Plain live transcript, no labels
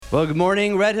Well, good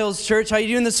morning, Red Hills Church. How are you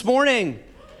doing this morning?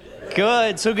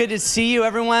 Good. So good to see you,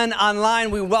 everyone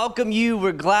online. We welcome you.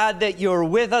 We're glad that you're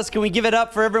with us. Can we give it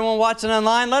up for everyone watching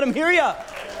online? Let them hear you.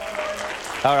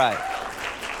 All right.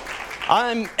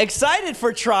 I'm excited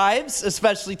for Tribes,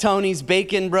 especially Tony's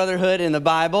Bacon Brotherhood in the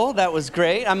Bible. That was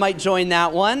great. I might join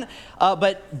that one.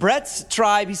 But Brett's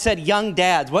tribe, he said young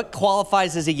dads. What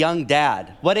qualifies as a young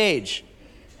dad? What age?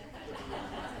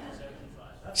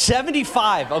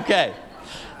 75. Okay.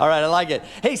 All right, I like it.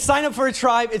 Hey, sign up for a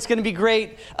tribe. It's going to be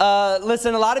great.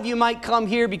 Listen, a lot of you might come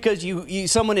here because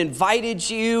someone invited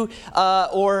you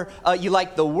or you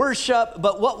like the worship.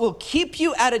 But what will keep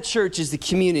you at a church is the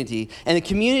community. And the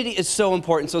community is so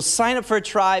important. So sign up for a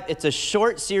tribe. It's a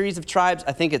short series of tribes.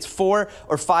 I think it's 4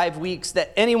 or 5 weeks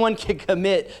that anyone can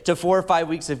commit to 4 or 5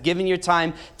 weeks of giving your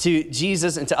time to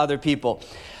Jesus and to other people.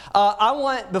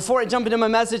 Before I jump into my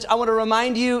message, I want to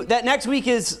remind you that next week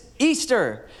is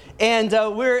Easter. And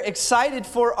we're excited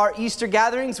for our Easter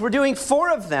gatherings. We're doing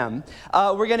 4 of them.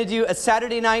 We're going to do a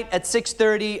Saturday night at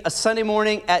 6:30, a Sunday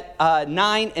morning at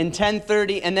 9 and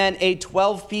 10:30, and then a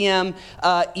 12 p.m.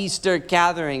 Easter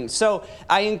gathering. So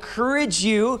I encourage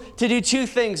you to do 2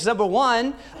 things. Number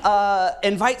 1,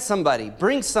 invite somebody.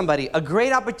 Bring somebody. A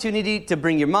great opportunity to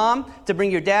bring your mom, to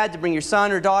bring your dad, to bring your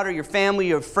son or daughter, your family,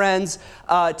 your friends,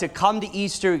 to come to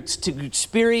Easter, to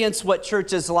experience what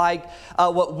church is like.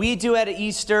 What we do at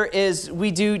Easter is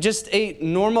we do just a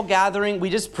normal gathering. We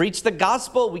just preach the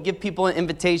gospel. We give people an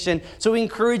invitation. So we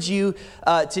encourage you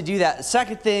to do that. The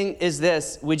second thing is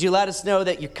this. Would you let us know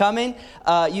that you're coming?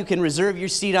 You can reserve your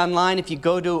seat online if you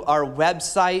go to our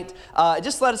website.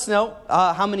 Just let us know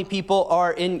how many people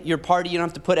are in your party. You don't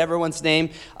have to put everyone's name,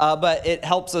 but it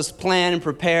helps us plan and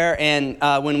prepare and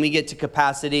when we get to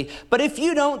capacity. But if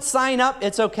you don't sign up,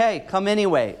 it's okay. Come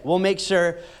anyway. We'll make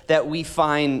sure that we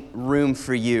find room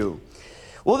for you.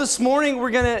 Well, this morning we're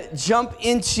going to jump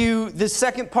into the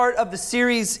second part of the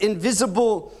series,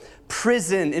 Invisible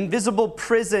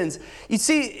Prisons. You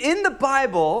see, in the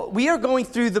Bible, we are going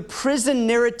through the prison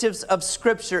narratives of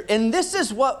Scripture, and this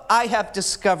is what I have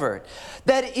discovered,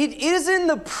 that it is in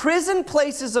the prison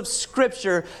places of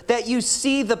Scripture that you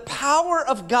see the power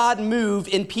of God move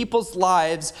in people's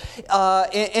lives,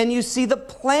 and you see the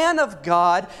plan of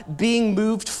God being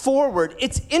moved forward.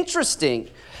 It's interesting,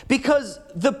 because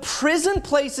the prison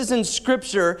places in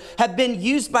Scripture have been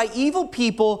used by evil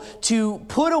people to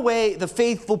put away the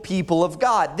faithful people of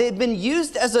God. They've been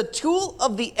used as a tool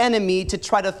of the enemy to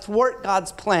try to thwart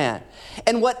God's plan.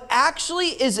 And what actually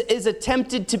is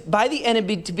attempted by the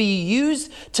enemy to be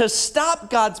used to stop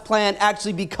God's plan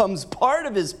actually becomes part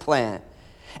of his plan.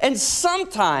 And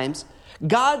sometimes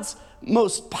God's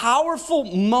most powerful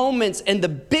moments and the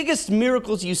biggest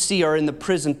miracles you see are in the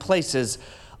prison places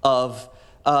of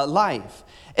life.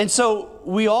 And so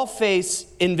we all face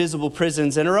invisible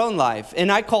prisons in our own life.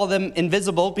 And I call them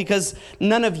invisible because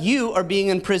none of you are being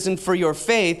imprisoned for your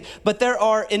faith, but there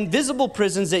are invisible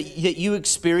prisons that you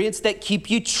experience that keep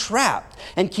you trapped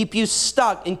and keep you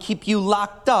stuck and keep you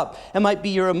locked up. It might be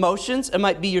your emotions, it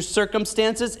might be your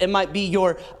circumstances, it might be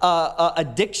your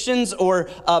addictions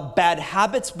or bad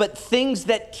habits, but things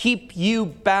that keep you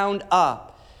bound up.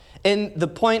 And the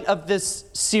point of this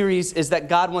series is that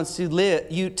God wants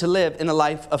you to live in a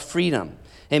life of freedom.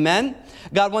 Amen?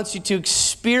 God wants you to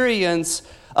experience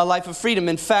a life of freedom.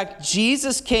 In fact,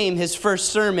 Jesus came, his first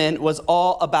sermon was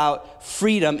all about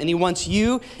freedom, and he wants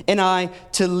you and I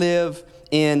to live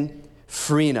in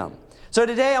freedom. So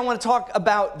today I want to talk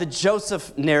about the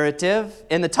Joseph narrative,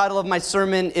 and the title of my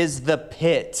sermon is The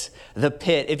Pit. The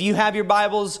Pit. If you have your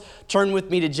Bibles, turn with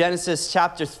me to Genesis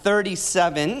chapter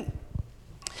 37.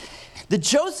 The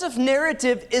Joseph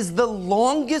narrative is the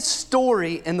longest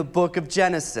story in the book of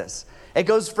Genesis. It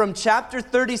goes from chapter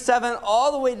 37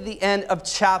 all the way to the end of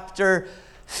chapter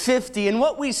 50. And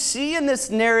what we see in this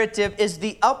narrative is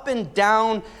the up and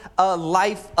down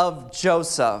life of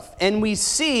Joseph. And we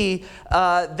see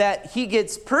that he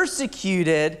gets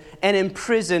persecuted and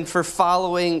imprisoned for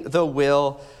following the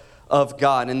will of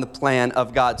God and the plan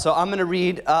of God. So I'm going to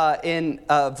read in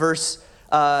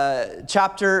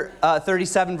chapter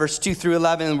 37, verse 2 through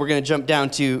 11, and we're going to jump down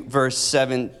to verse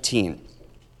 17.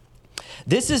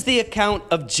 This is the account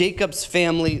of Jacob's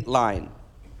family line.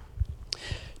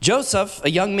 Joseph,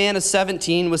 a young man of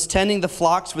 17, was tending the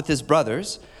flocks with his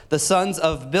brothers, the sons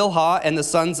of Bilhah and the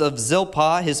sons of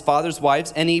Zilpah, his father's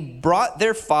wives, and he brought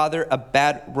their father a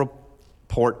bad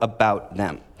report about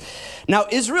them. Now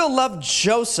Israel loved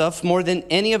Joseph more than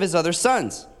any of his other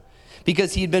sons,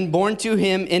 because he'd been born to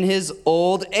him in his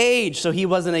old age. So he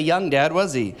wasn't a young dad,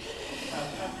 was he?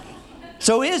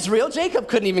 So Jacob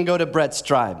couldn't even go to Brett's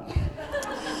tribe.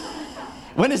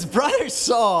 When his brothers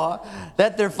saw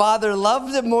that their father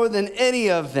loved him more than any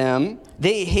of them,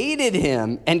 they hated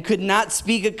him and could not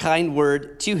speak a kind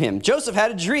word to him. Joseph had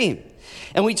a dream,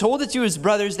 and when he told it to his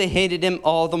brothers, they hated him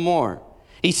all the more.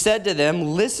 He said to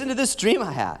them, "Listen to this dream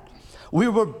I had. We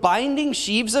were binding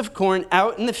sheaves of corn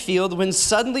out in the field when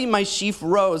suddenly my sheaf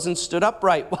rose and stood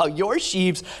upright, while your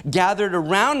sheaves gathered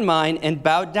around mine and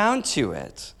bowed down to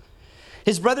it."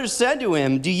 His brothers said to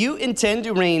him, "Do you intend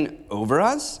to reign over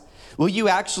us? Will you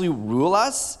actually rule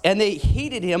us?" And they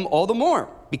hated him all the more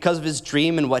because of his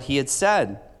dream and what he had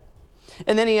said.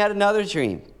 And then he had another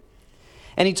dream.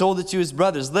 And he told it to his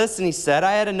brothers. "Listen," he said,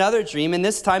 "I had another dream, and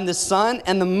this time the sun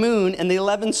and the moon and the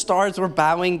 11 stars were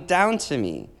bowing down to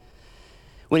me."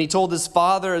 When he told his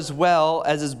father as well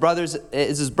as his brothers,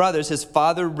 his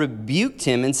father rebuked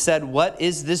him and said, "What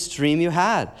is this dream you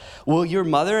had? Will your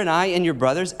mother and I and your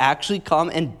brothers actually come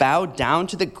and bow down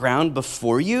to the ground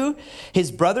before you?"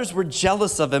 His brothers were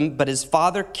jealous of him, but his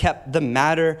father kept the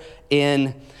matter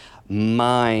in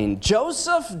mind.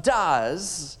 Joseph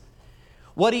does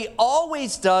what he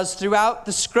always does throughout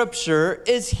the scripture,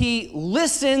 is he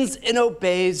listens and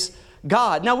obeys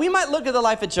God. Now, we might look at the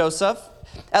life of Joseph,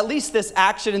 at least this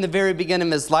action in the very beginning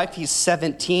of his life. He's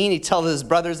 17. He tells his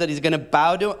brothers that he's going to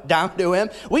bow down to him.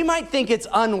 We might think it's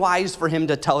unwise for him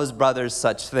to tell his brothers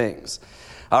such things.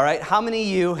 All right, how many of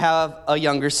you have a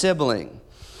younger sibling?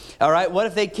 All right, what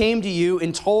if they came to you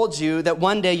and told you that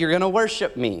one day you're going to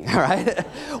worship me, all right?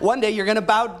 One day you're going to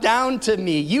bow down to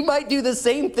me. You might do the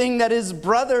same thing that his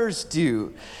brothers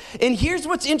do. And here's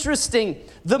what's interesting.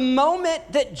 The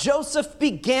moment that Joseph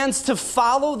begins to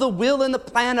follow the will and the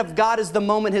plan of God is the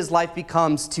moment his life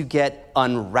becomes to get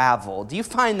unraveled. Do you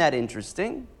find that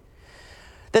interesting?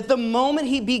 That the moment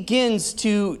he begins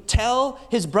to tell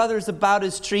his brothers about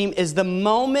his dream is the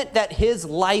moment that his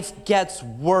life gets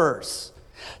worse.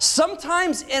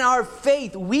 Sometimes in our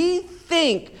faith, we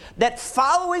think that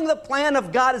following the plan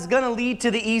of God is going to lead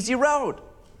to the easy road.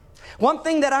 One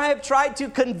thing that I have tried to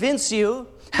convince you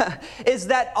is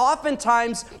that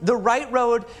oftentimes the right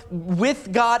road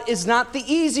with God is not the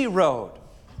easy road.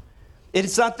 It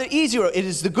is not the easy road. It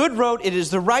is the good road. It is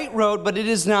the right road, but it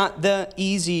is not the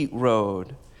easy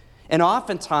road. And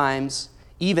oftentimes,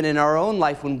 even in our own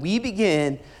life, when we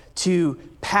begin to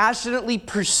passionately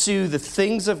pursue the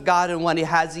things of God and what he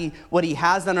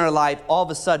has in our life, all of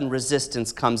a sudden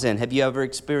resistance comes in. Have you ever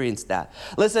experienced that?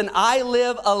 Listen, I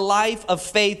live a life of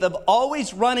faith, of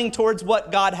always running towards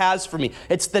what God has for me.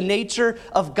 It's the nature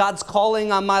of God's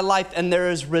calling on my life, and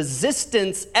there is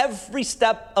resistance every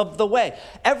step of the way.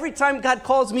 Every time God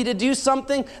calls me to do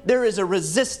something, there is a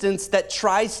resistance that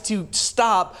tries to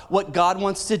stop what God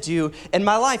wants to do in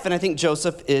my life. And I think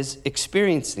Joseph is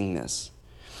experiencing this.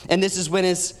 And this is when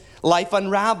his life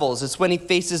unravels. It's when he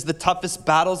faces the toughest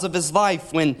battles of his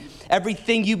life, when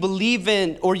everything you believe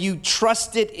in or you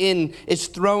trusted in is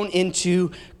thrown into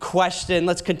question.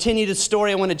 Let's continue the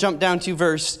story. I want to jump down to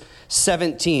verse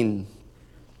 17.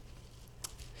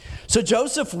 So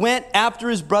Joseph went after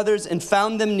his brothers and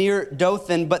found them near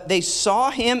Dothan, but they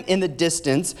saw him in the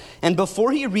distance, and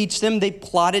before he reached them, they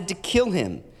plotted to kill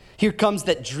him. "Here comes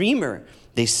that dreamer,"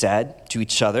 they said to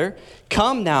each other.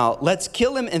 "Come now, let's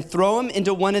kill him and throw him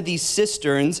into one of these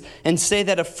cisterns and say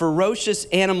that a ferocious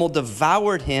animal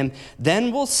devoured him.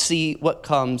 Then we'll see what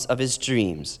comes of his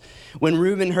dreams." When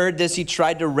Reuben heard this, he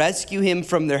tried to rescue him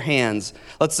from their hands.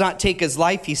 "Let's not take his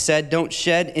life," he said. "Don't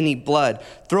shed any blood.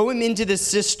 Throw him into the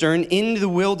cistern, into the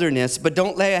wilderness, but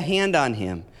don't lay a hand on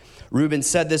him." Reuben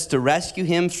said this to rescue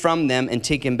him from them and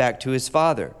take him back to his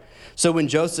father. So when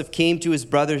Joseph came to his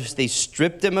brothers, they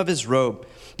stripped him of his robe,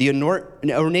 the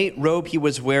ornate robe he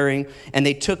was wearing, and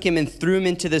they took him and threw him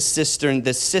into the cistern.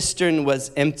 The cistern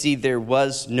was empty. There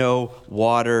was no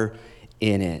water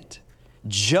in it.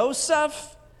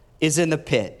 Joseph is in the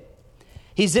pit.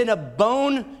 He's in a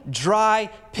bone-dry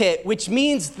pit, which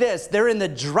means this: they're in the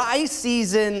dry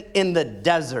season in the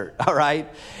desert, all right?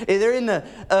 They're in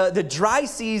the dry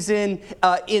season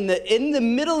in the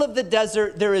middle of the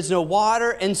desert. There is no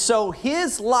water, and so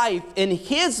his life in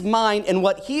his mind and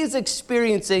what he is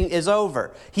experiencing is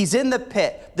over. He's in the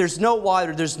pit. There's no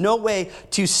water. There's no way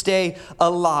to stay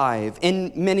alive.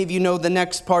 And many of you know the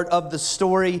next part of the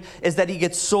story is that he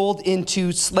gets sold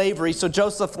into slavery. So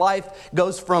Joseph's life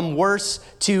goes from worse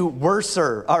to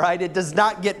worser, all right? It does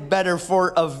not get better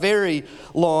for a very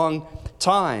long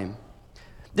time.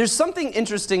 There's something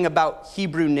interesting about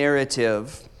Hebrew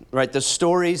narrative, right? The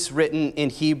stories written in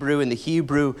Hebrew, in the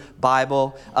Hebrew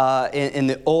Bible, in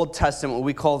the Old Testament, what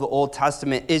we call the Old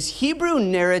Testament, is Hebrew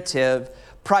narrative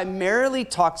primarily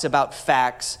talks about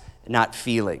facts, not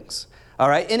feelings. All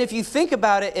right, and if you think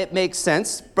about it, it makes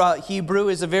sense. Hebrew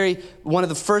is one of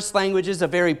the first languages, a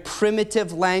very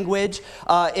primitive language.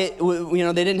 They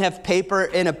didn't have paper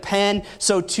and a pen,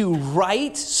 so to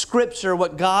write scripture,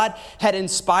 what God had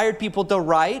inspired people to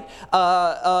write,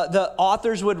 the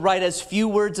authors would write as few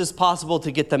words as possible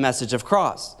to get the message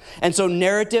across. And so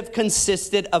narrative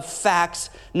consisted of facts,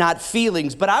 not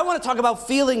feelings. But I want to talk about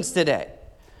feelings today,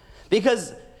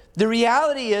 because the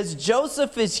reality is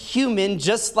Joseph is human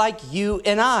just like you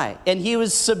and I, and he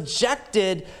was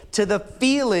subjected to the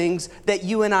feelings that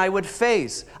you and I would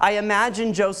face. I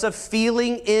imagine Joseph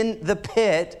feeling in the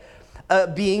pit,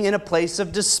 being in a place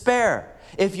of despair.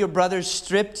 If your brothers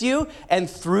stripped you and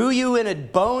threw you in a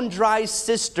bone-dry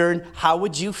cistern, how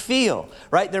would you feel?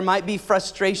 Right? There might be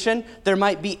frustration, there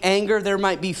might be anger, there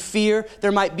might be fear,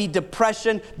 there might be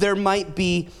depression, there might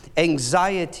be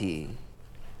anxiety.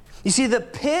 You see, the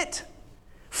pit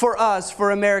for us, for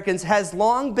Americans, has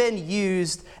long been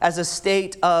used as a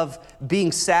state of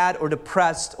being sad or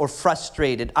depressed or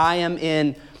frustrated. I am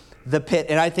in the pit,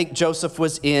 and I think Joseph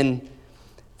was in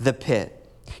the pit.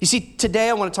 You see, today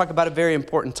I want to talk about a very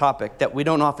important topic that we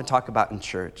don't often talk about in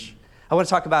church. I want to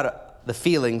talk about the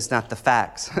feelings, not the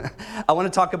facts. I want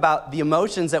to talk about the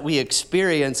emotions that we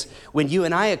experience when you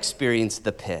and I experience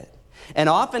the pit. And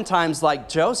oftentimes, like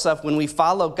Joseph, when we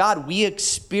follow God, we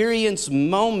experience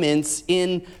moments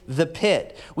in the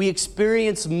pit. We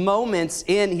experience moments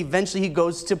eventually he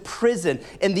goes to prison,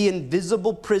 in the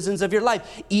invisible prisons of your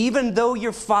life. Even though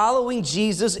you're following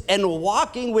Jesus and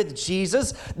walking with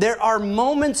Jesus, there are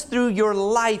moments through your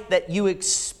life that you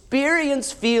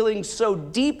experience feelings so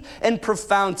deep and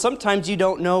profound, sometimes you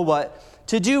don't know what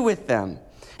to do with them.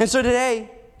 And so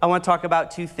today, I want to talk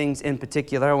about two things in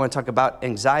particular. I want to talk about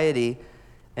anxiety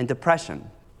and depression.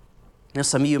 Now,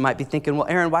 some of you might be thinking, well,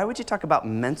 Aaron, why would you talk about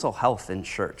mental health in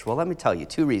church? Well, let me tell you,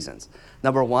 two reasons.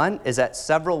 Number one is that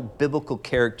several biblical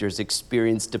characters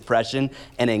experienced depression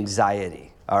and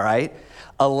anxiety, all right?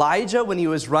 Elijah, when he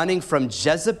was running from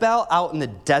Jezebel out in the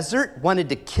desert, wanted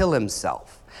to kill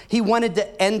himself. He wanted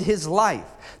to end his life.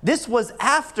 This was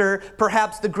after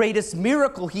perhaps the greatest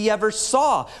miracle he ever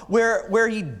saw, where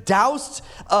he doused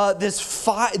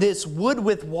this wood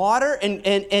with water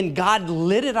and God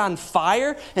lit it on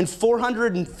fire, and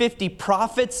 450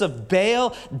 prophets of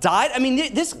Baal died. I mean,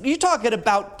 you're talking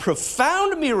about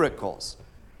profound miracles.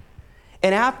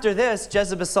 And after this,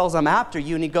 Jezebel says, I'm after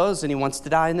you, and he goes and he wants to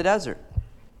die in the desert.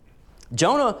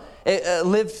 Jonah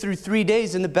lived through 3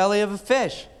 days in the belly of a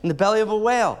fish, in the belly of a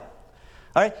whale.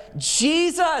 All right,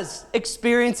 Jesus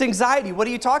experienced anxiety. What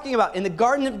are you talking about? In the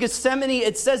Garden of Gethsemane,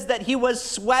 it says that he was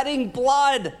sweating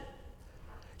blood.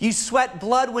 You sweat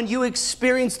blood when you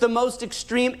experience the most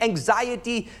extreme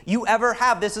anxiety you ever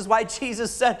have. This is why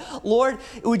Jesus said, Lord,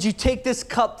 would you take this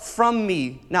cup from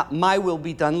me? Not my will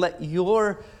be done, let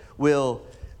your will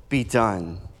be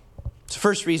done. The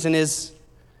first reason is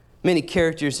many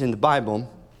characters in the Bible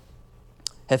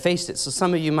have faced it. So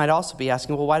some of you might also be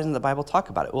asking, well, why doesn't the Bible talk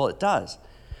about it? Well, it does.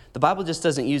 The Bible just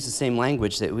doesn't use the same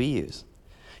language that we use.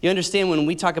 You understand, when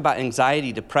we talk about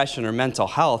anxiety, depression, or mental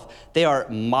health, they are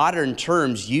modern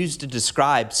terms used to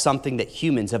describe something that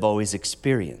humans have always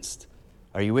experienced.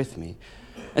 Are you with me?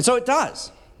 And so it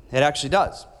does. It actually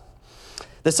does.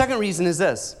 The second reason is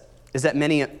this, is that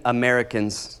many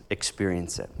Americans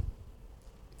experience it.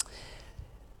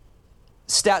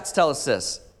 Stats tell us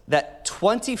this, that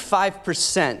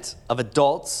 25% of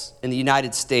adults in the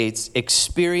United States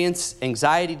experience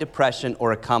anxiety, depression,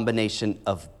 or a combination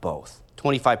of both.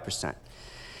 25%.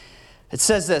 It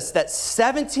says this, that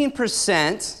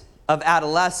 17% of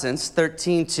adolescents,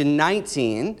 13 to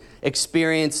 19,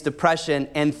 experience depression,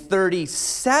 and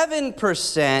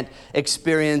 37%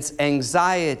 experience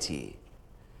anxiety.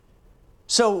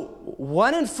 So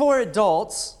 1 in 4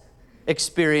 adults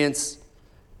experience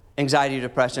anxiety or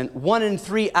depression. 1 in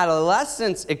 3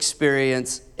 adolescents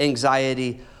experience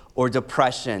anxiety or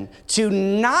depression. To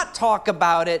not talk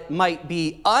about it might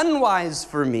be unwise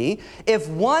for me. If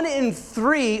 1 in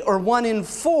 3 or 1 in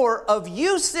 4 of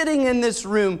you sitting in this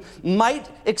room might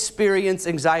experience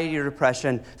anxiety or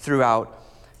depression throughout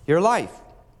your life.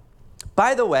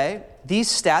 By the way, these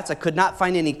stats, I could not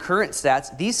find any current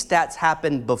stats. These stats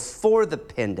happened before the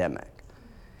pandemic.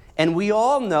 And we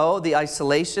all know the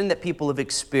isolation that people have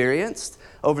experienced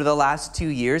over the last 2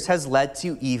 years has led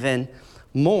to even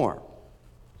more.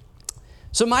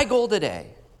 So my goal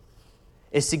today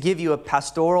is to give you a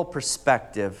pastoral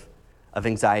perspective of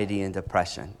anxiety and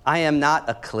depression. I am not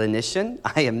a clinician.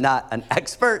 I am not an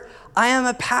expert. I am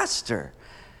a pastor.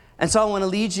 And so I want to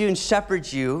lead you and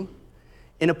shepherd you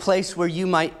in a place where you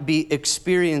might be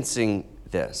experiencing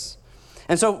this.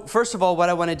 And so, first of all, what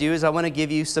I want to do is I want to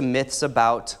give you some myths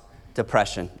about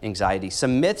depression, anxiety,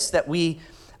 some myths that we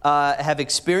have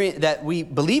experienced, that we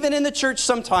believe in the church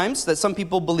sometimes, that some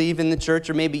people believe in the church,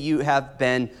 or maybe you have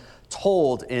been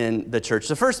told in the church.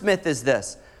 The first myth is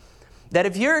this, that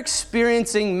if you're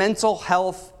experiencing mental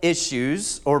health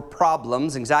issues or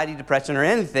problems, anxiety, depression, or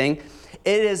anything,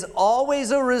 it is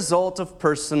always a result of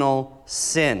personal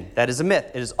sin. That is a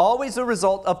myth. It is always a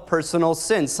result of personal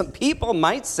sin. Some people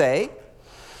might say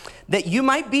that you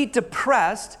might be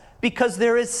depressed because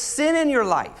there is sin in your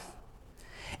life.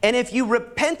 And if you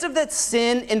repent of that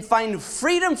sin and find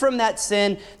freedom from that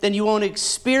sin, then you won't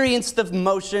experience the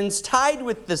emotions tied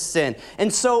with the sin.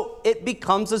 And so it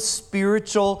becomes a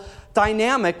spiritual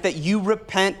dynamic that you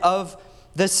repent of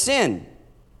the sin.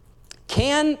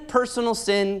 Can personal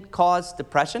sin cause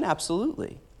depression?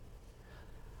 Absolutely.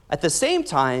 At the same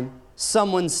time,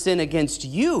 someone's sin against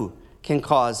you can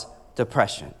cause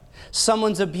depression.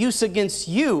 Someone's abuse against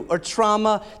you or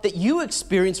trauma that you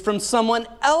experience from someone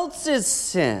else's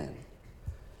sin.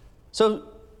 So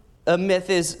a myth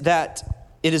is that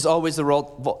it is always the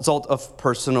result of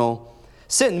personal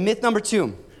sin. Myth number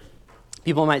 2,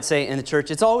 people might say in the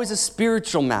church, it's always a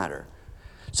spiritual matter.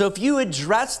 So if you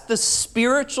address the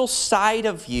spiritual side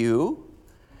of you,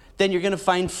 then you're going to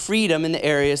find freedom in the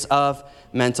areas of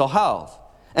mental health.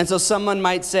 And so someone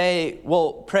might say,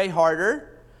 well, pray harder,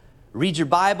 read your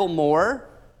Bible more,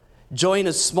 join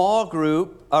a small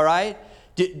group, all right?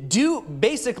 Do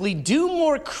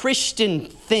more Christian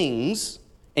things,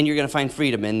 and you're going to find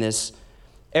freedom in this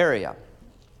area.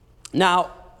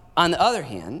 Now, on the other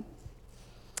hand,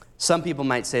 some people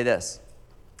might say this,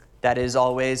 that is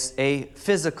always a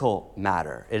physical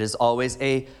matter. It is always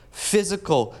a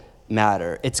physical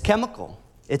matter. It's chemical.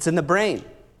 It's in the brain.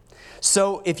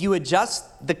 So if you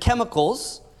adjust the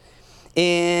chemicals,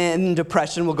 and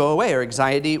depression will go away, or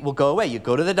anxiety will go away. You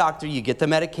go to the doctor, you get the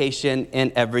medication,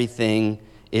 and everything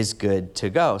is good to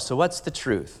go. So what's the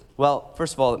truth? Well,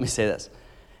 first of all, let me say this,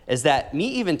 is that me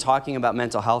even talking about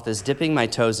mental health is dipping my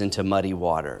toes into muddy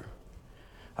water,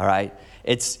 all right?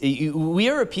 We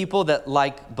are a people that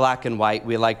like black and white.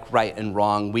 We like right and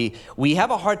wrong. We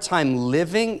have a hard time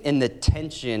living in the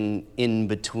tension in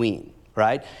between.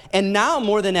 Right? And now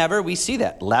more than ever, we see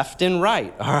that left and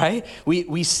right, all right?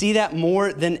 We see that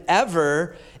more than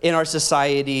ever in our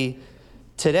society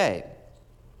today.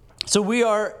 So we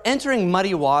are entering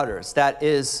muddy waters that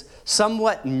is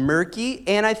somewhat murky,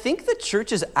 and I think the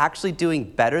church is actually doing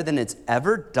better than it's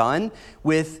ever done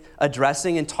with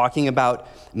addressing and talking about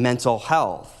mental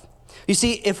health. You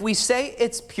see, if we say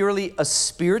it's purely a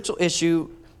spiritual issue,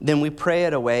 then we pray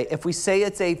it away. If we say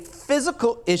it's a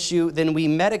physical issue, then we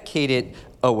medicate it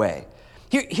away.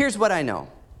 Here's what I know.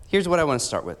 Here's what I want to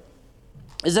start with.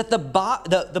 Is that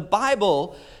the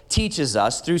Bible teaches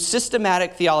us, through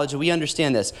systematic theology, we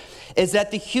understand this, is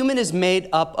that the human is made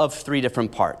up of 3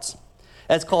 different parts.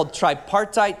 That's called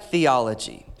tripartite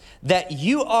theology. That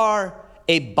you are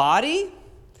a body,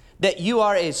 that you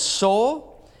are a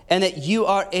soul, and that you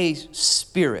are a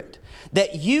spirit.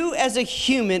 That you as a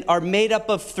human are made up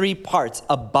of 3 parts,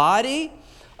 a body,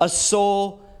 a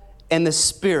soul, and the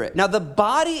spirit. Now the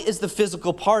body is the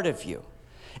physical part of you.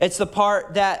 It's the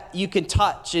part that you can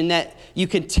touch and that you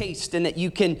can taste and that you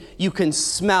can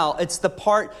smell. It's the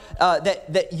part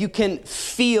that you can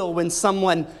feel when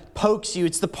someone pokes you.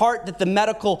 It's the part that the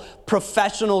medical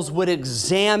professionals would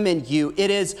examine you. It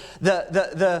is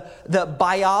the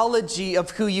biology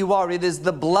of who you are. It is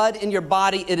the blood in your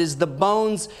body. It is the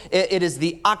bones. It is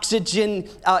the oxygen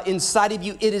inside of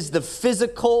you. It is the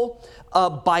physical,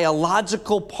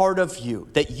 biological part of you,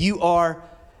 that you are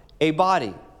a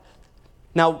body.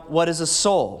 Now, what is a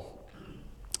soul?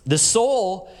 The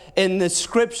soul in the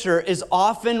scripture is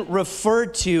often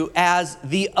referred to as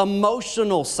the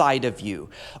emotional side of you,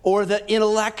 or the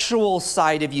intellectual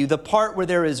side of you, the part where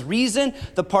there is reason,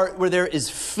 the part where there is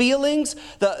feelings,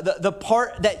 the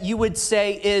part that you would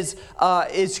say is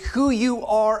who you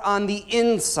are on the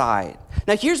inside.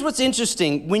 Now, here's what's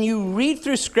interesting. When you read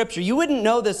through Scripture, you wouldn't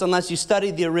know this unless you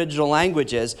studied the original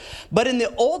languages. But in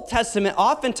the Old Testament,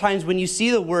 oftentimes when you see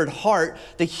the word heart,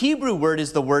 the Hebrew word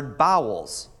is the word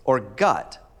bowels or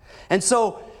gut. And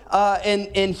so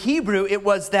in Hebrew, it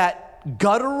was that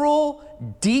guttural,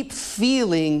 deep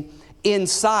feeling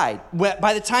inside.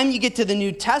 By the time you get to the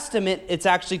New Testament, it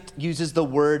actually uses the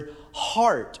word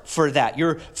heart for that,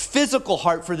 your physical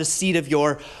heart for the seat of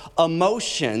your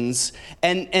emotions.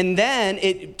 And then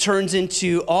it turns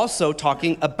into also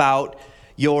talking about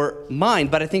your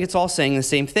mind. But I think it's all saying the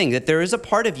same thing, that there is a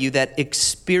part of you that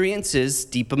experiences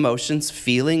deep emotions,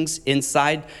 feelings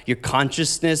inside your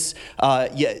consciousness.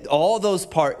 All those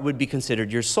parts would be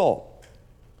considered your soul.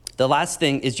 The last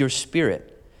thing is your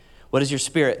spirit. What is your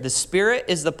spirit? The spirit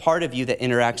is the part of you that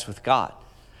interacts with God.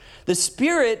 The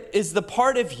spirit is the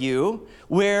part of you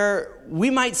where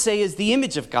we might say is the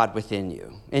image of God within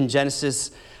you. In Genesis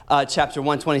chapter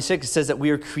 1:26, it says that we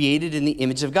are created in the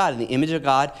image of God. In the image of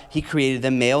God, he created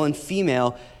them, male and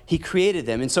female, he created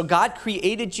them. And so God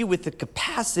created you with the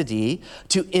capacity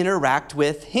to interact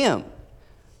with him.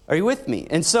 Are you with me?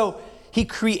 And so he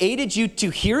created you to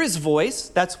hear his voice.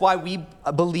 That's why we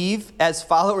believe as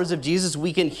followers of Jesus,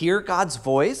 we can hear God's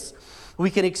voice. We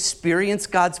can experience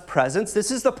God's presence.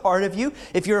 This is the part of you.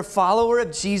 If you're a follower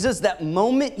of Jesus, that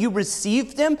moment you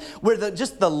received him, where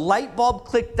just the light bulb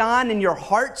clicked on and your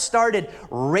heart started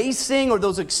racing, or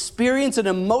those experience an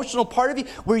emotional part of you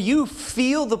where you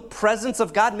feel the presence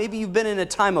of God. Maybe you've been in a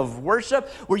time of worship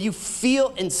where you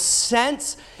feel and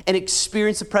sense and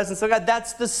experience the presence of God.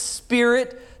 That's the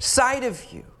spirit side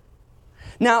of you.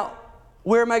 Now,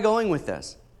 where am I going with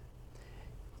this?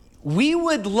 We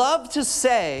would love to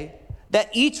say that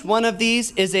each one of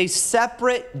these is a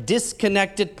separate,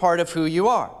 disconnected part of who you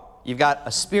are. You've got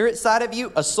a spirit side of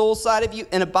you, a soul side of you,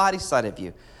 and a body side of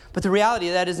you. But the reality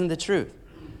of that isn't the truth.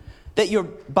 That your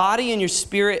body and your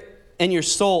spirit and your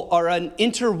soul are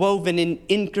interwoven and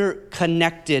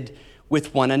interconnected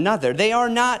with one another. They are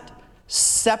not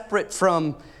separate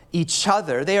from each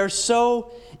other. They are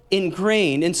so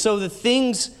ingrained. And so the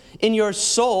things in your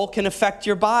soul can affect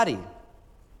your body.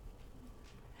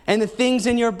 And the things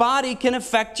in your body can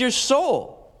affect your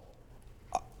soul.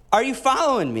 Are you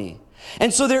following me?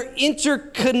 And so they're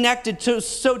interconnected.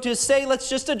 So to say, let's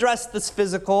just address this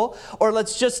physical, or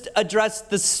let's just address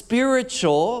the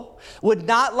spiritual, would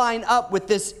not line up with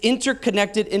this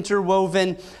interconnected,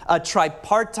 interwoven,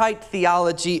 tripartite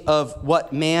theology of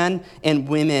what man and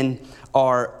women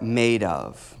are made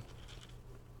of.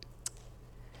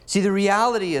 See, the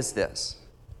reality is this,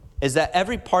 is that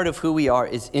every part of who we are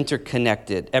is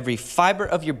interconnected. Every fiber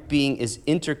of your being is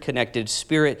interconnected,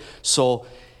 spirit, soul,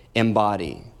 and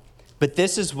body. But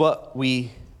this is what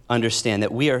we understand,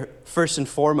 that we are first and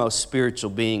foremost spiritual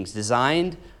beings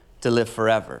designed to live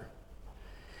forever.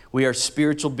 We are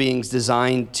spiritual beings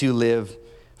designed to live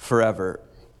forever.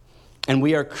 And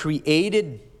we are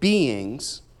created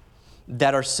beings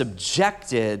that are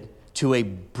subjected to a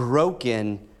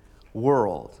broken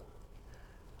world.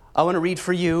 I want to read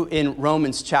for you in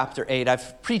Romans chapter 8.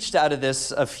 I've preached out of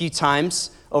this a few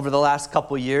times over the last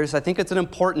couple of years. I think it's an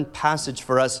important passage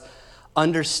for us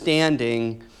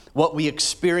understanding what we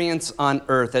experience on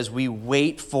earth as we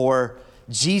wait for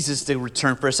Jesus to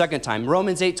return for a second time.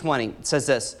 Romans 8:20 says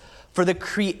this, "For the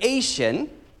creation,"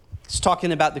 it's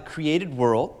talking about the created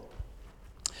world,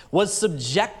 "was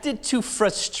subjected to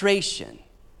frustration,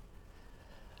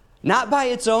 not by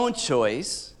its own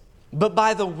choice, but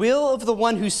by the will of the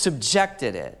one who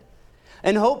subjected it,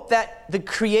 and hope that the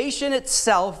creation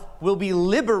itself will be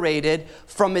liberated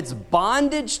from its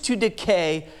bondage to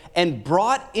decay and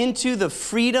brought into the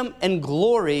freedom and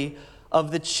glory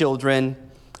of the children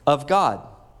of God."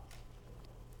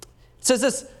 It says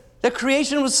this, the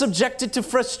creation was subjected to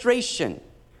frustration.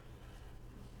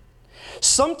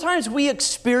 Sometimes we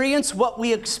experience what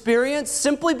we experience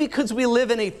simply because we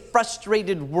live in a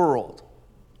frustrated world.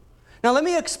 Now, let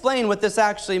me explain what this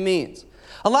actually means.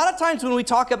 A lot of times when we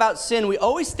talk about sin, we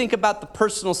always think about the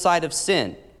personal side of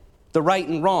sin, the right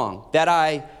and wrong, that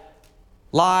I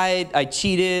lied, I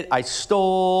cheated, I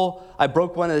stole, I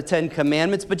broke one of the 10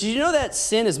 commandments. But did you know that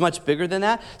sin is much bigger than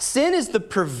that? Sin is the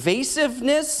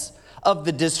pervasiveness of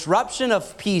the disruption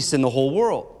of peace in the whole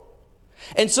world.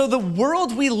 And so the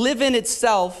world we live in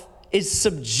itself is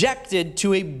subjected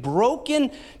to a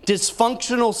broken,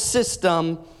 dysfunctional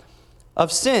system of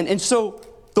sin. And so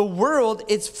the world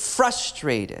is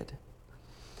frustrated.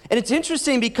 And it's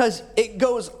interesting because it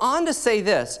goes on to say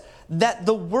this, that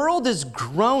the world is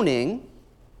groaning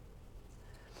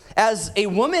as a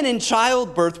woman in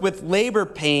childbirth with labor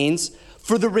pains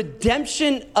for the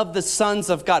redemption of the sons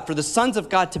of God, for the sons of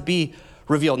God to be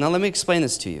revealed. Now let me explain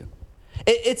this to you.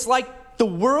 It's like the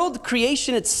world,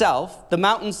 creation itself, the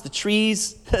mountains, the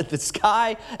trees, the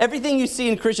sky, everything you see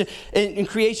in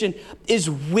creation is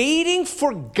waiting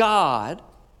for God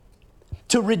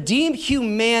to redeem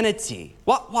humanity.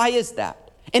 Why is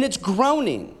that? And it's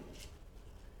groaning.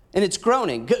 And it's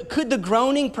groaning. Could the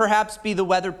groaning perhaps be the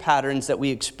weather patterns that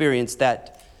we experience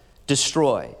that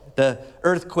destroy? The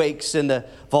earthquakes and the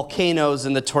volcanoes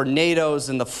and the tornadoes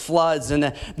and the floods, and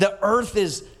the earth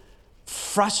is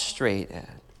frustrated.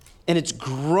 And it's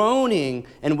groaning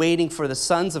and waiting for the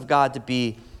sons of God to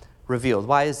be revealed.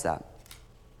 Why is that?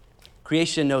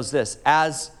 Creation knows this.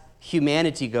 As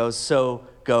humanity goes, so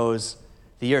goes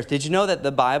the earth. Did you know that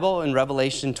the Bible in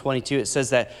Revelation 22, it says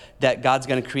that God's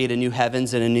going to create a new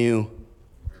heavens and a new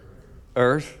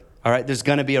earth? All right, there's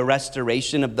going to be a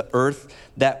restoration of the earth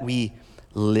that we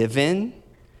live in.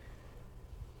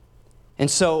 And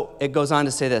so it goes on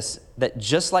to say this, that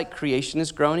just like creation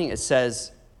is groaning, it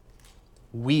says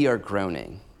we are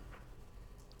groaning.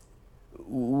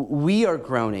 We are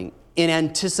groaning in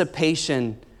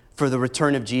anticipation for the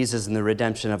return of Jesus and the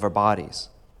redemption of our bodies.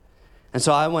 And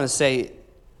so I want to say,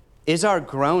 is our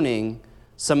groaning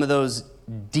some of those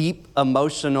deep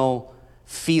emotional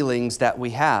feelings that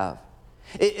we have?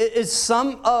 Is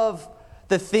some of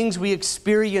the things we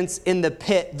experience in the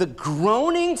pit the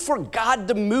groaning for God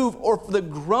to move or the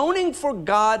groaning for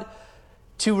God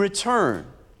to return?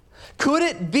 Could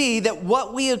it be that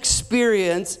what we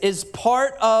experience is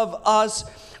part of us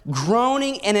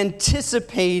groaning and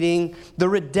anticipating the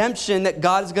redemption that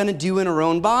God is going to do in our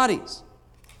own bodies?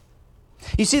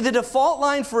 You see, the default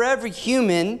line for every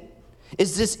human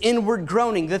is this inward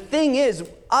groaning. The thing is,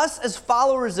 us as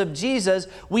followers of Jesus,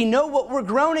 we know what we're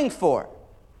groaning for.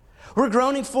 We're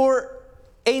groaning for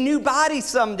a new body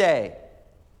someday.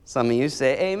 Some of you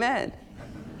say amen.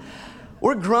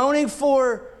 We're groaning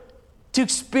to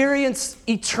experience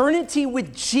eternity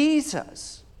with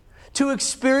Jesus, to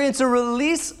experience a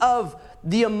release of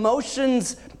the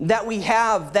emotions that we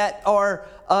have that are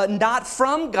not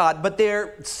from God, but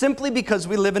they're simply because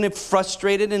we live in a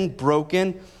frustrated and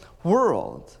broken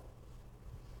world.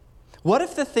 What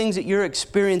if the things that you're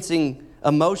experiencing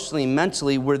emotionally,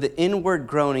 mentally, were the inward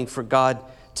groaning for God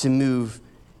to move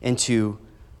and to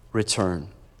return?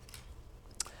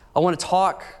 I want to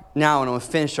talk now, and I want to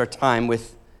finish our time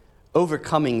with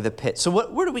overcoming the pit. So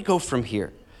where do we go from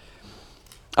here?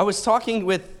 I was talking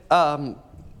with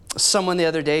someone the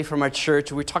other day from our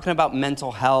church. We were talking about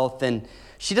mental health, and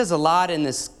she does a lot in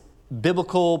this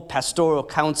biblical pastoral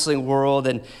counseling world.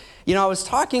 And, I was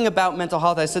talking about mental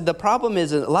health. I said the problem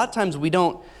is a lot of times we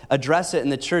don't address it in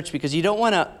the church because you don't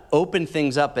want to open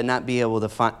things up and not be able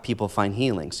to people find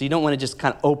healing. So you don't want to just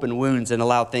kind of open wounds and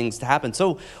allow things to happen.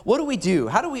 So what do we do?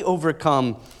 How do we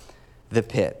overcome the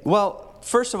pit? Well,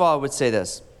 first of all, I would say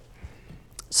this.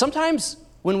 Sometimes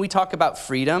when we talk about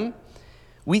freedom,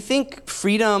 we think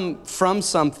freedom from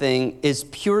something is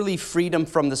purely freedom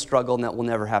from the struggle and that we'll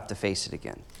never have to face it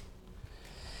again.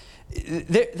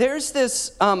 There's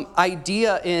this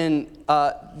idea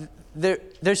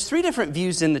there's three different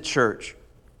views in the church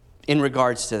in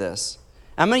regards to this.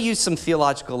 I'm going to use some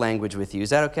theological language with you. Is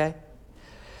that okay?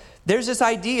 There's this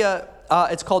idea,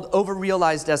 it's called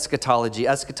over-realized eschatology.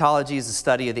 Eschatology is the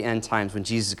study of the end times when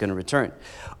Jesus is going to return.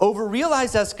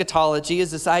 Over-realized eschatology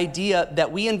is this idea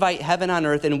that we invite heaven on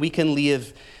earth and we can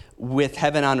live with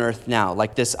heaven on earth now.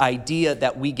 Like this idea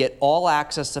that we get all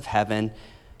access of heaven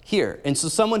here. And so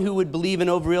someone who would believe in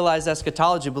over-realized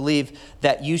eschatology believe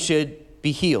that you should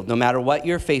be healed. No matter what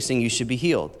you're facing, you should be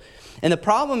healed. And the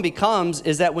problem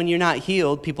is that when you're not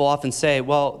healed, people often say,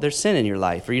 well, there's sin in your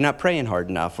life, or you're not praying hard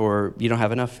enough, or you don't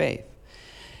have enough faith.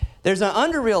 There's an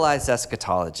under-realized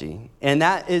eschatology, and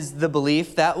that is the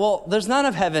belief that, well, there's none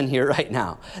of heaven here right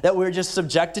now, that we're just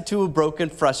subjected to a broken,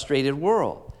 frustrated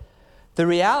world. The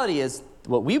reality is,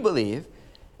 what we believe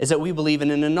is that we believe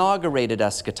in an inaugurated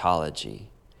eschatology.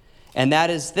 And that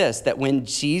is this, that when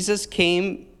Jesus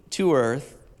came to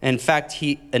earth, in fact,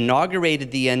 he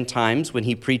inaugurated the end times when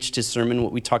he preached his sermon,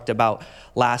 what we talked about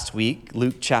last week,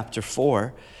 Luke chapter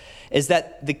 4, is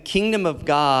that the kingdom of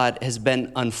God has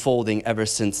been unfolding ever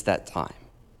since that time.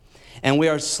 And we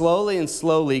are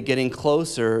slowly getting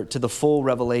closer to the full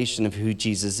revelation of who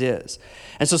Jesus is.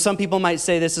 And so some people might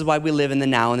say this is why we live in the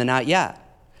now and the not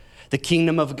yet. The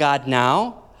kingdom of God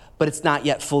now, but it's not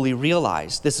yet fully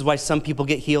realized. This is why some people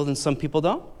get healed and some people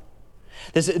don't.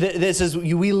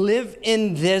 We live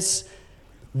in this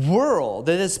world,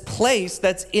 this place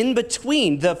that's in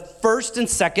between the first and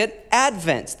second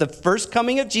advents, the first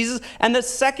coming of Jesus and the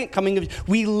second coming of Jesus.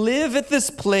 We live at this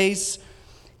place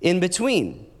in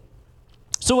between.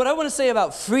 So what I want to say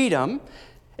about freedom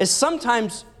is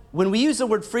sometimes when we use the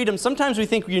word freedom, sometimes we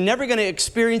think you're never going to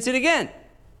experience it again.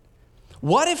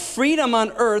 What if freedom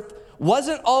on earth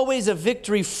wasn't always a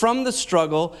victory from the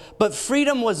struggle, but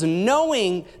freedom was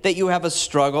knowing that you have a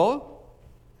struggle,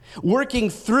 working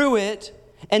through it,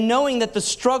 and knowing that the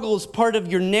struggle is part of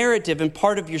your narrative and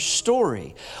part of your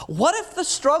story? What if the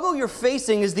struggle you're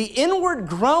facing is the inward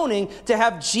groaning to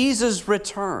have Jesus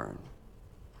return?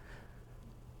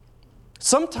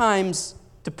 Sometimes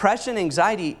depression,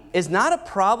 anxiety is not a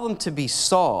problem to be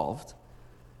solved,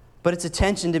 but it's a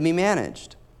tension to be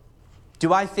managed.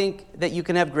 Do I think that you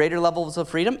can have greater levels of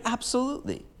freedom?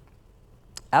 Absolutely.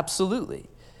 Absolutely.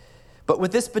 But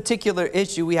with this particular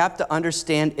issue, we have to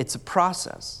understand it's a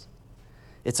process.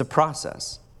 It's a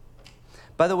process.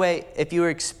 By the way, if you are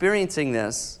experiencing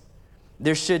this,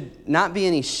 there should not be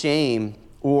any shame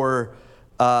or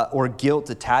guilt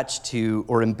attached to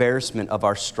or embarrassment of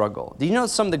our struggle. Do you know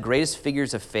some of the greatest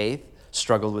figures of faith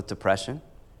struggled with depression?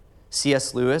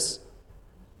 C.S. Lewis,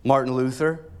 Martin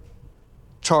Luther,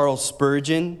 Charles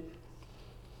Spurgeon.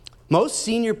 Most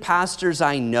senior pastors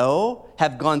I know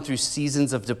have gone through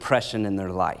seasons of depression in their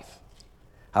life.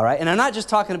 All right? And I'm not just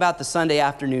talking about the Sunday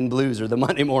afternoon blues or the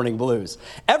Monday morning blues.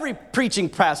 Every preaching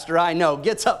pastor I know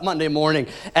gets up Monday morning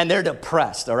and they're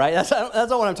depressed, all right? That's not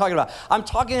what I'm talking about. I'm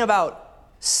talking about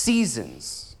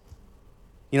seasons,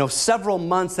 several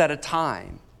months at a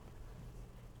time.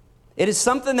 It is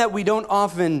something that we don't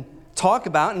often talk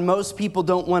about, and most people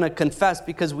don't want to confess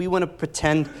because we want to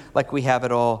pretend like we have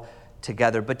it all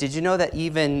together. But did you know that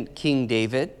even King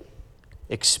David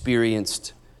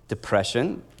experienced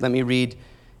depression? Let me read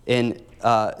in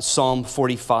Psalm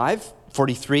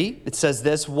 43. It says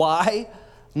this, "Why,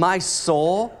 my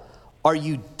soul, are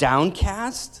you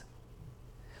downcast?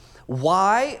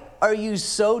 Why are you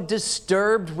so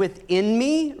disturbed within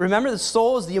me?" Remember, the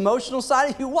soul is the emotional side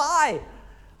of you. Why?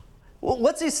 Well,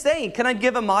 what's he saying? Can I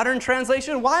give a modern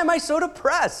translation? Why am I so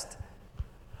depressed?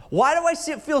 Why do I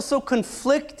feel so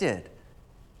conflicted?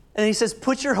 And he says,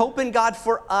 put your hope in God,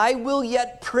 for I will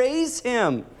yet praise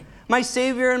him, my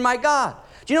Savior and my God.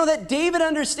 Do you know that David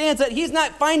understands that he's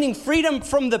not finding freedom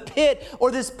from the pit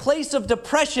or this place of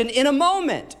depression in a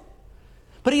moment?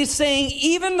 But he's saying,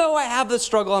 even though I have the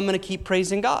struggle, I'm going to keep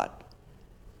praising God.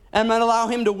 And I'm going to allow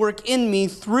him to work in me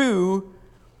through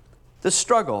the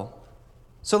struggle.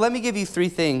 So let me give you 3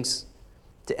 things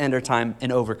to end our time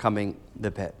in overcoming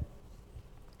the pit.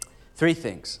 3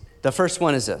 things. The first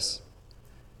one is this.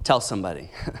 Tell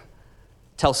somebody.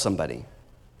 Tell somebody.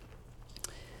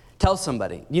 Tell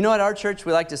somebody. You know, at our church,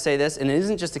 we like to say this, and it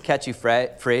isn't just a catchy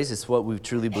phrase, it's what we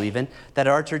truly believe in, that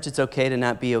at our church, it's okay to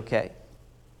not be okay.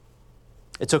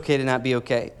 It's okay to not be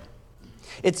okay.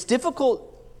 It's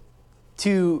difficult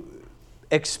to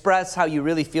express how you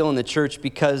really feel in the church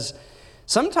because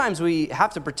sometimes we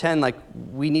have to pretend like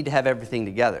we need to have everything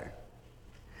together.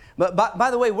 But by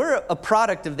the way, we're a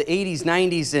product of the 80s,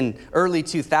 90s, and early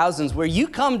 2000s where you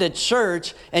come to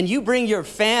church and you bring your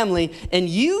family and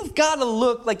you've got to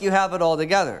look like you have it all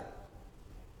together.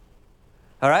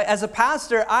 All right? As a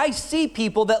pastor, I see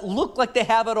people that look like they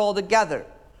have it all together.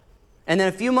 And then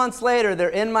a few months later, they're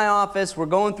in my office, we're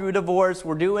going through divorce,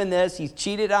 we're doing this, he's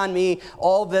cheated on me,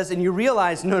 all this, and you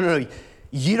realize, no,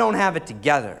 you don't have it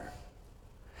together.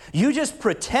 You just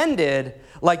pretended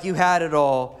like you had it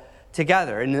all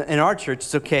together. In our church,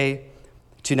 it's okay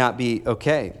to not be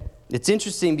okay. It's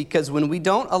interesting because when we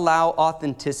don't allow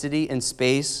authenticity and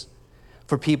space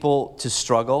for people to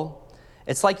struggle,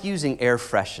 it's like using air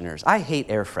fresheners. I hate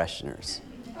air fresheners.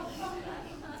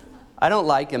 I don't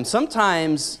like them.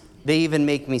 Sometimes they even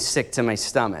make me sick to my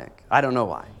stomach. I don't know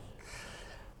why.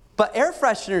 But air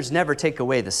fresheners never take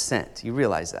away the scent. You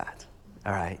realize that?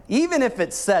 All right. Even if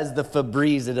it says the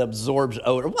Febreze, it absorbs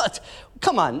odor. What?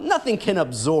 Come on, nothing can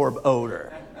absorb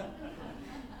odor.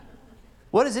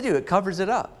 What does it do? It covers it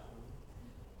up.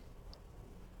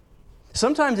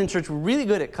 Sometimes in church, we're really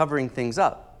good at covering things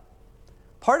up.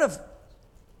 Part of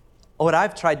what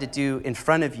I've tried to do in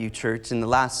front of you, church, in the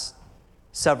last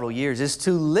several years is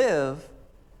to live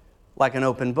like an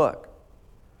open book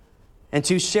and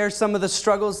to share some of the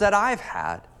struggles that I've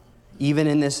had, even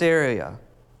in this area.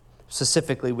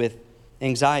 Specifically with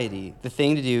anxiety, the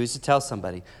thing to do is to tell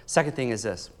somebody. Second thing is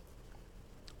this.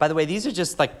 By the way, these are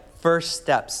just like first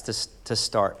steps to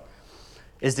start,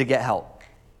 is to get help.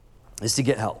 It's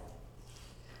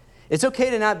okay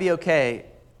to not be okay,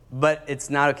 but it's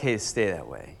not okay to stay that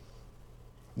way.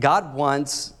 God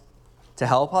wants to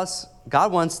help us.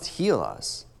 God wants to heal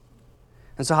us.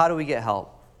 And so how do we get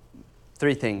help?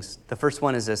 3 things. The first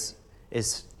one is this,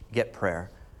 is get prayer.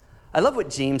 I love what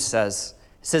James says.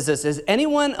 It says this, is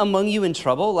anyone among you in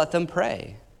trouble? Let them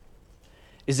pray.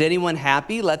 Is anyone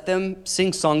happy? Let them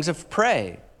sing songs of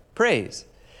praise.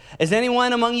 Is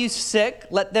anyone among you sick?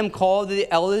 Let them call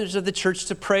the elders of the church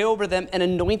to pray over them and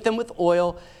anoint them with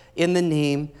oil in the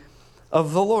name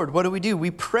of the Lord. What do? We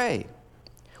pray.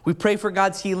 We pray for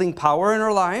God's healing power in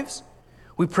our lives.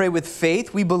 We pray with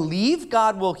faith. We believe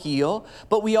God will heal,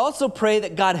 but we also pray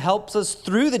that God helps us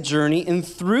through the journey and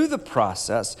through the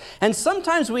process. And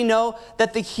sometimes we know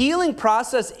that the healing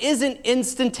process isn't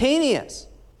instantaneous.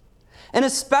 And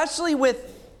especially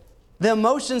with the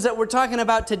emotions that we're talking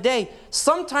about today,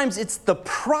 sometimes it's the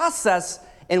process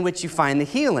in which you find the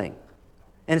healing.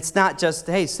 And it's not just,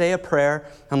 hey, say a prayer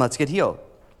and let's get healed.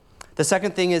 The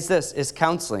second thing is this, is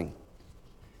counseling.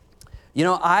 You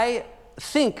know, I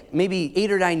think maybe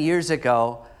 8 or 9 years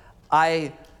ago,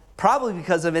 probably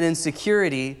because of an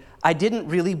insecurity, I didn't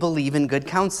really believe in good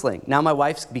counseling. Now my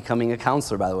wife's becoming a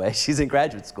counselor, by the way. She's in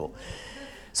graduate school.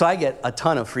 So I get a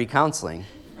ton of free counseling.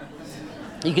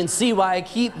 You can see why I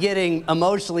keep getting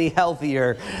emotionally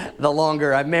healthier the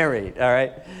longer I'm married, all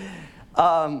right?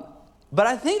 But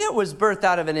I think it was birthed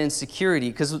out of an insecurity,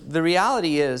 because the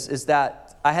reality is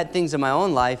that I had things in my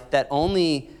own life that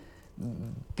only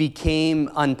became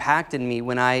unpacked in me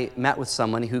when I met with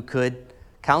someone who could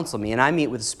counsel me. And I meet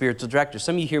with a spiritual director.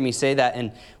 Some of you hear me say that,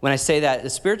 and when I say that, the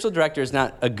spiritual director is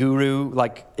not a guru,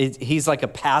 he's like a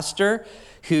pastor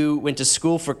who went to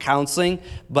school for counseling,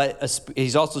 but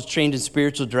he's also trained in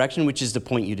spiritual direction, which is to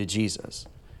point you to Jesus.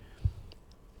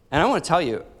 And I want to tell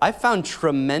you, I found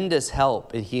tremendous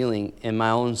help in healing in my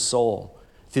own soul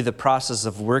through the process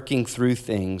of working through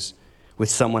things with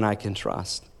someone I can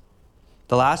trust.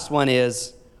 The last one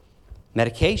is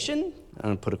medication. I'm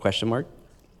going to put a question mark.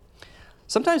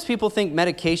 Sometimes people think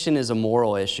medication is a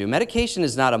moral issue. Medication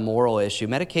is not a moral issue.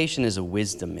 Medication is a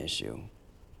wisdom issue.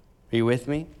 Are you with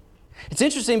me? It's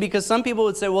interesting because some people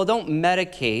would say, well, don't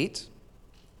medicate.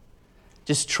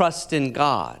 Just trust in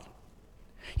God.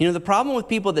 You know, the problem with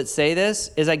people that say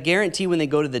this is I guarantee when they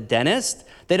go to the dentist,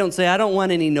 they don't say, I don't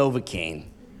want any Novocaine.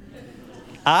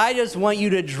 I just want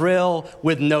you to drill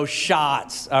with no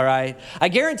shots, all right? I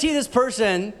guarantee this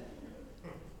person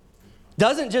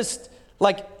doesn't just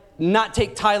not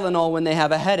take Tylenol when they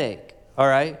have a headache, all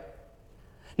right?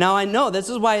 Now, I know this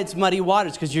is why it's muddy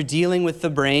waters, because you're dealing with the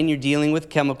brain, you're dealing with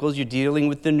chemicals, you're dealing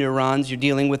with the neurons, you're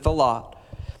dealing with a lot.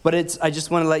 But I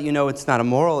just want to let you know it's not a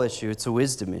moral issue, it's a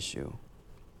wisdom issue.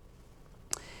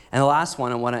 And the last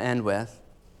one I want to end with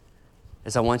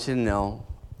is I want you to know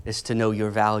is to know your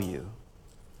value.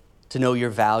 To know your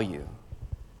value.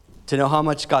 To know how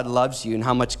much God loves you and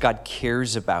how much God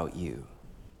cares about you.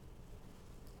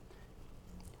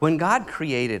 When God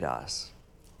created us,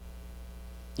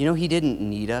 you know, he didn't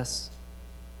need us.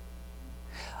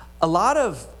 A lot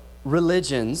of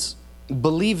religions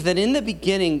believe that in the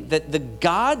beginning that the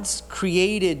gods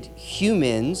created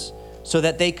humans so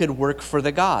that they could work for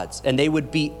the gods and they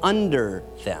would be under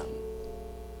them.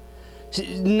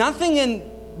 Nothing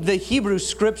in the Hebrew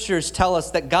scriptures tell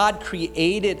us that God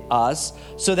created us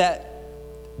so that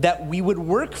we would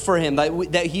work for him, that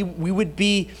we would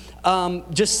be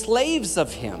just slaves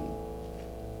of him.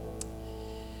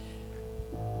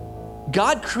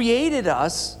 God created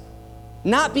us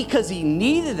not because he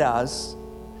needed us.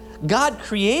 God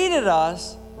created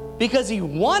us because he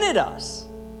wanted us.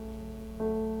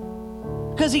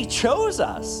 Because he chose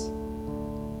us.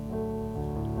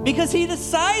 Because he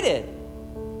decided,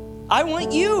 I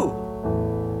want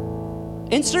you.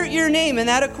 Insert your name in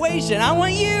that equation. I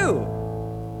want you.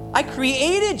 I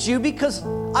created you because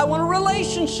I want a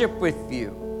relationship with you.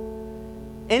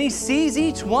 And he sees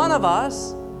each one of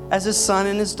us as his son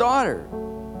and his daughter.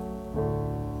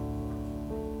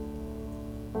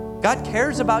 God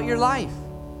cares about your life.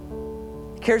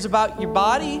 He cares about your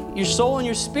body, your soul, and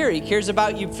your spirit. He cares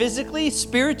about you physically,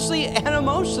 spiritually, and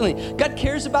emotionally. God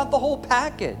cares about the whole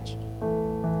package.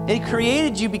 And he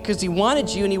created you because he wanted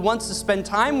you, and he wants to spend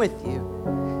time with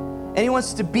you. And he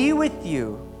wants to be with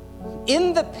you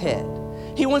in the pit.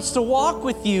 He wants to walk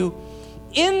with you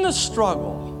in the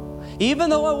struggle. Even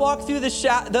though I walk through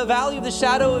the valley of the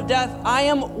shadow of death, I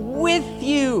am with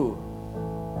you.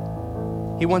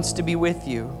 He wants to be with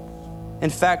you. In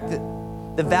fact,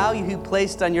 the value he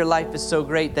placed on your life is so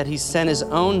great that he sent his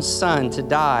own son to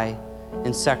die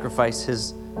and sacrifice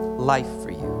his life for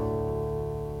you.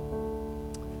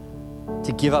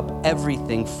 To give up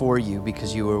everything for you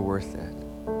because you were worth it.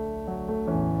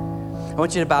 I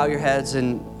want you to bow your heads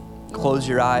and close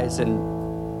your eyes, and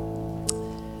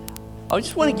I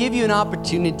just want to give you an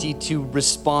opportunity to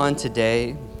respond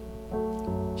today.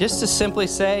 Just to simply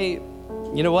say,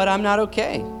 you know what, I'm not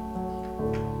okay.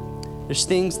 There's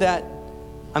things that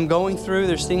I'm going through.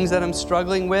 There's things that I'm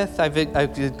struggling with. I've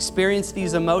experienced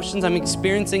these emotions. I'm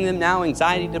experiencing them now,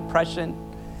 anxiety, depression.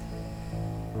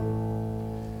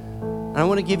 And I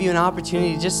want to give you an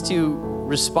opportunity just to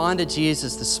respond to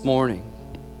Jesus this morning.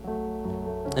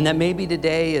 And that maybe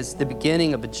today is the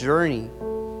beginning of a journey,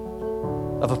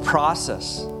 of a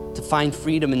process to find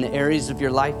freedom in the areas of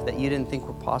your life that you didn't think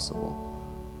were possible.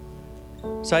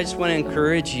 So I just want to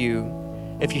encourage you,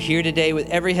 if you're here today with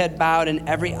every head bowed and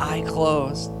every eye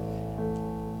closed,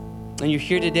 and you're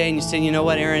here today and you're saying, you know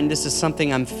what, Aaron, this is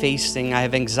something I'm facing. I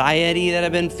have anxiety that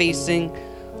I've been facing,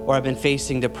 or I've been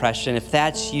facing depression. If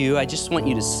that's you, I just want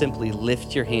you to simply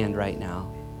lift your hand right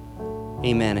now.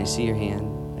 Amen. I see your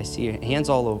hand. I see your hands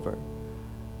all over.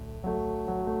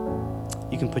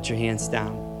 You can put your hands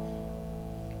down.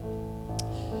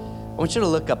 I want you to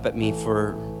look up at me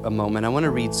for a moment. I want to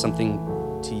read something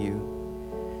to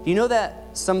you. Do you know that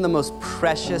some of the most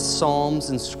precious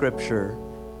psalms in Scripture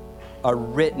are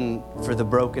written for the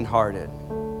brokenhearted?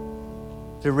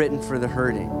 They're written for the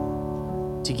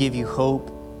hurting, to give you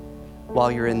hope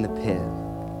while you're in the pit.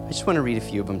 I just want to read a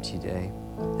few of them today,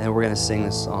 and then we're going to sing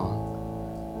this song.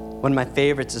 One of my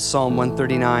favorites is Psalm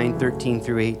 139, 13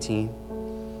 through 18,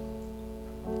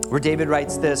 where David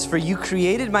writes this, "For you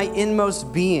created my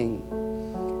inmost being.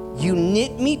 You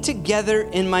knit me together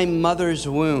in my mother's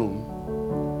womb.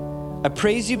 I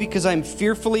praise you because I'm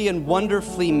fearfully and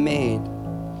wonderfully made.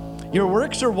 Your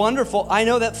works are wonderful. I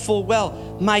know that full well.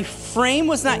 My frame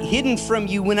was not hidden from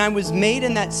you when I was made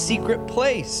in that secret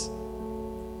place.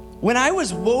 When I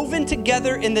was woven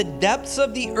together in the depths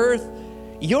of the earth,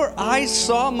 your eyes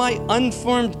saw my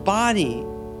unformed body.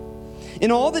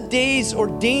 And all the days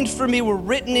ordained for me were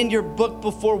written in your book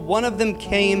before one of them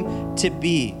came to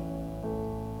be.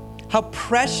 How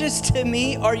precious to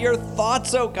me are your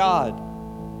thoughts, O God.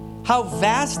 How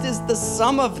vast is the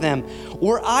sum of them.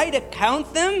 Were I to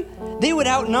count them, they would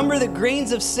outnumber the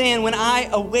grains of sand. When I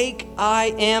awake,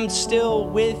 I am still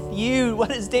with you."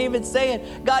 What is David saying?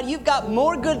 God, you've got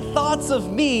more good thoughts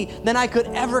of me than I could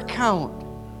ever count.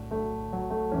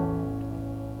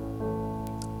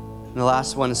 And the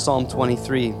last one is Psalm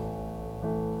 23.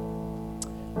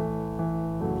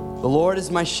 "The Lord is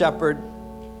my shepherd,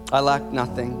 I lack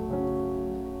nothing.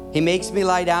 He makes me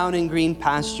lie down in green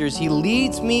pastures. He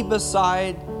leads me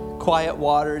beside quiet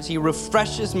waters. He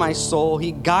refreshes my soul.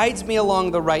 He guides me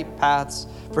along the right paths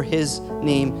for his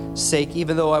name's sake.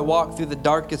 Even though I walk through the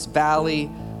darkest valley,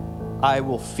 I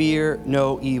will fear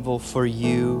no evil, for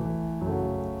you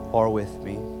are with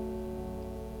me."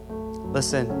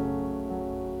 Listen,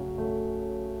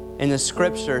 in the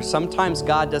scripture, sometimes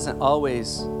God doesn't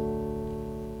always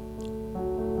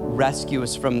rescue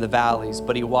us from the valleys,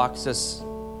 but he walks us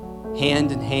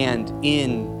hand in hand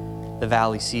in the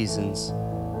valley seasons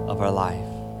of our life.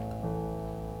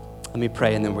 Let me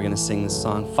pray, and then we're going to sing this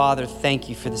song. Father, thank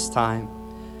you for this time.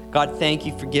 God, thank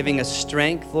you for giving us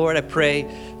strength. Lord, I pray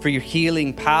for your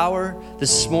healing power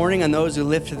this morning on those who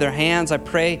lifted their hands. I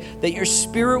pray that your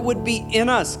Spirit would be in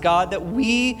us, God, that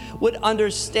we would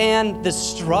understand the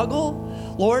struggle,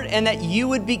 Lord, and that you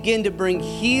would begin to bring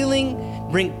healing,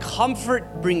 bring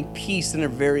comfort, bring peace in our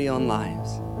very own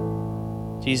lives.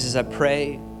 Jesus, I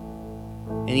pray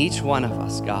in each one of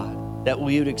us, God, that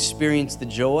we would experience the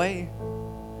joy,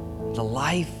 the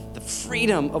life, the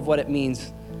freedom of what it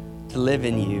means to live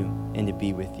in you and to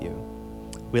be with you.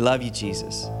 We love you,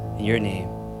 Jesus. In your name,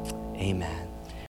 amen.